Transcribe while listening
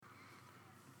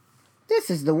This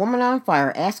is the Woman on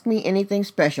Fire Ask Me Anything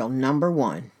Special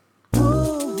 #1.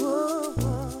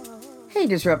 Hey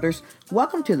Disruptors,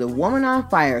 welcome to the Woman on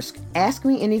Fire's Ask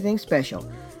Me Anything Special.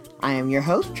 I am your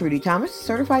host, Trudy Thomas,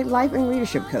 certified life and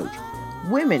leadership coach.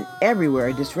 Women everywhere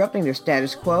are disrupting their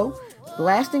status quo,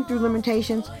 blasting through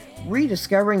limitations,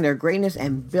 rediscovering their greatness,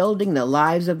 and building the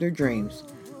lives of their dreams.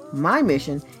 My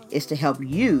mission is to help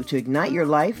you to ignite your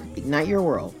life, ignite your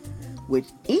world.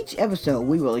 With each episode,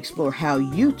 we will explore how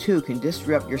you too can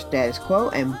disrupt your status quo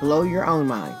and blow your own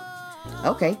mind.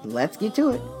 Okay, let's get to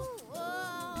it.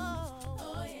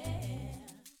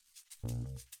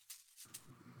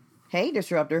 Hey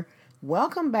Disruptor,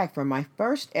 welcome back for my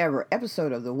first ever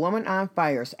episode of the Woman on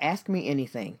Fire's Ask Me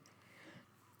Anything.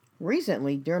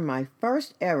 Recently, during my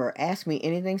first ever Ask Me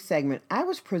Anything segment, I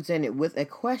was presented with a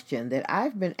question that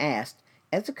I've been asked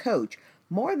as a coach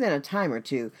more than a time or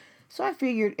two, so I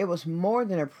figured it was more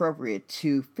than appropriate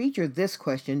to feature this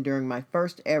question during my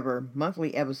first ever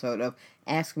monthly episode of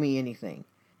Ask Me Anything.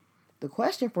 The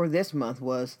question for this month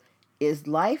was, is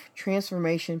life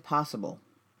transformation possible?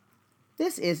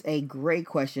 This is a great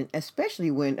question, especially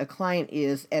when a client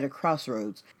is at a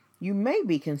crossroads. You may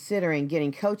be considering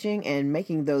getting coaching and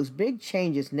making those big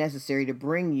changes necessary to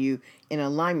bring you in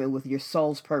alignment with your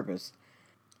soul's purpose.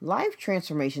 Life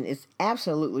transformation is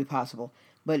absolutely possible,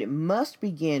 but it must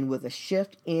begin with a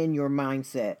shift in your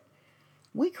mindset.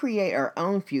 We create our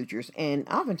own futures, and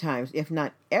oftentimes, if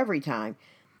not every time,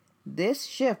 this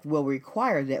shift will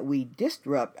require that we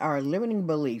disrupt our limiting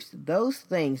beliefs, those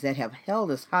things that have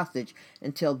held us hostage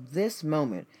until this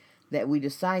moment, that we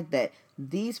decide that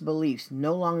these beliefs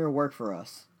no longer work for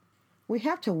us. We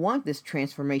have to want this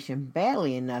transformation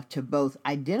badly enough to both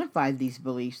identify these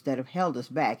beliefs that have held us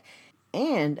back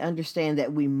and understand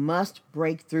that we must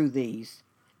break through these.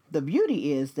 The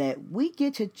beauty is that we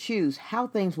get to choose how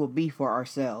things will be for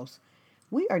ourselves.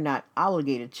 We are not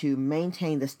obligated to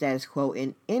maintain the status quo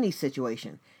in any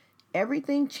situation.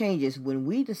 Everything changes when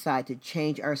we decide to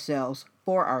change ourselves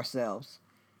for ourselves.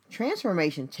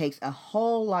 Transformation takes a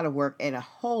whole lot of work and a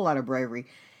whole lot of bravery,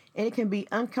 and it can be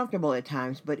uncomfortable at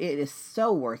times, but it is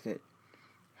so worth it.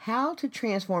 How to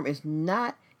transform is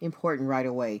not important right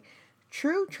away.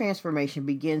 True transformation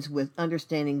begins with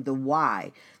understanding the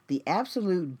why, the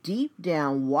absolute deep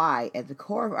down why at the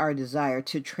core of our desire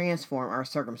to transform our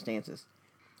circumstances.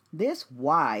 This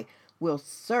why will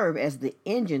serve as the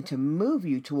engine to move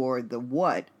you toward the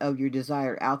what of your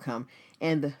desired outcome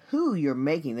and the who you're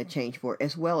making the change for,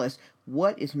 as well as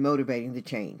what is motivating the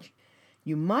change.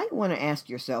 You might want to ask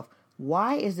yourself,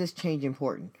 why is this change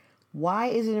important? Why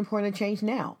is it important to change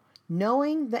now?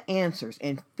 Knowing the answers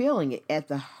and feeling it at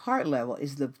the heart level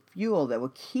is the fuel that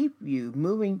will keep you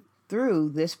moving through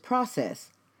this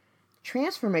process.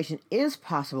 Transformation is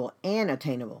possible and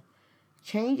attainable.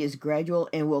 Change is gradual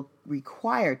and will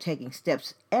require taking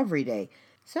steps every day.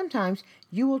 Sometimes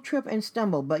you will trip and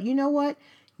stumble, but you know what?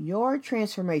 Your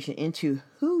transformation into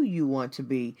who you want to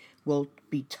be will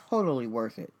be totally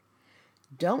worth it.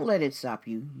 Don't let it stop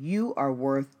you. You are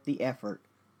worth the effort.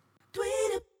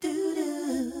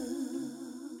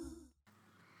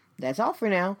 That's all for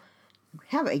now.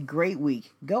 Have a great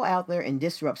week. Go out there and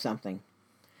disrupt something.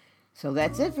 So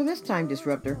that's it for this time,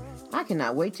 Disruptor. I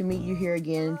cannot wait to meet you here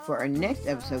again for our next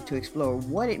episode to explore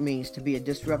what it means to be a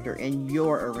disruptor in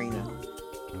your arena.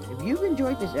 If you've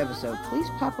enjoyed this episode, please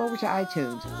pop over to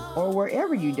iTunes or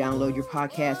wherever you download your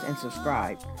podcast and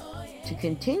subscribe. To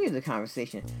continue the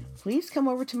conversation, please come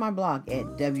over to my blog at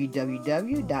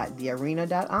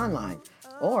www.thearena.online.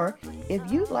 Or if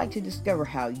you'd like to discover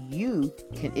how you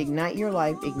can ignite your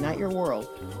life, ignite your world,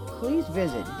 please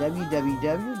visit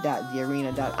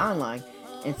www.thearena.online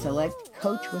and select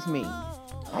Coach with Me.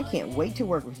 I can't wait to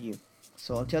work with you.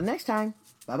 So until next time,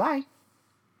 bye-bye.